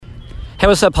Hey,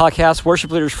 what's up, podcast?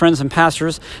 Worship leaders, friends, and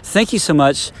pastors. Thank you so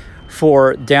much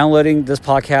for downloading this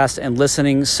podcast and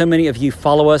listening. So many of you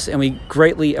follow us, and we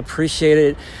greatly appreciate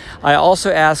it. I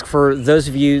also ask for those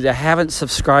of you that haven't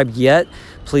subscribed yet,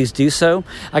 please do so.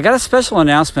 I got a special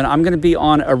announcement. I'm going to be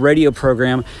on a radio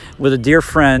program with a dear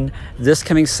friend this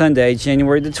coming Sunday,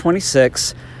 January the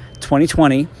 26th,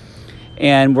 2020.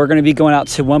 And we're going to be going out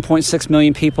to 1.6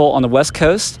 million people on the West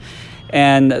Coast.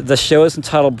 And the show is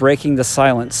entitled Breaking the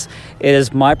Silence. It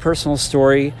is my personal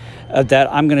story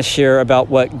that I'm going to share about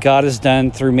what God has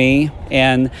done through me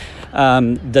and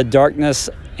the darkness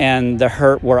and the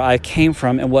hurt where I came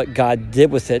from and what God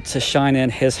did with it to shine in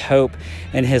His hope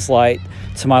and His light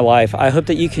to my life. I hope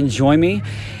that you can join me,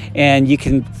 and you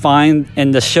can find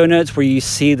in the show notes where you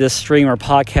see this stream or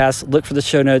podcast, look for the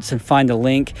show notes and find a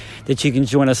link that you can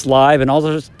join us live. And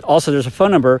also there's a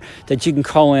phone number that you can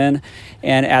call in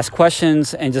and ask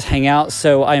questions and just hang out.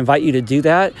 So I invite you to do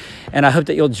that, and I hope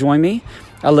that you'll join me.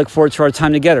 I look forward to our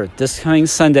time together this coming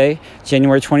Sunday,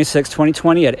 January 26,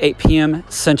 2020 at 8 p.m.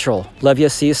 Central. Love you.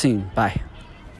 See you soon. Bye.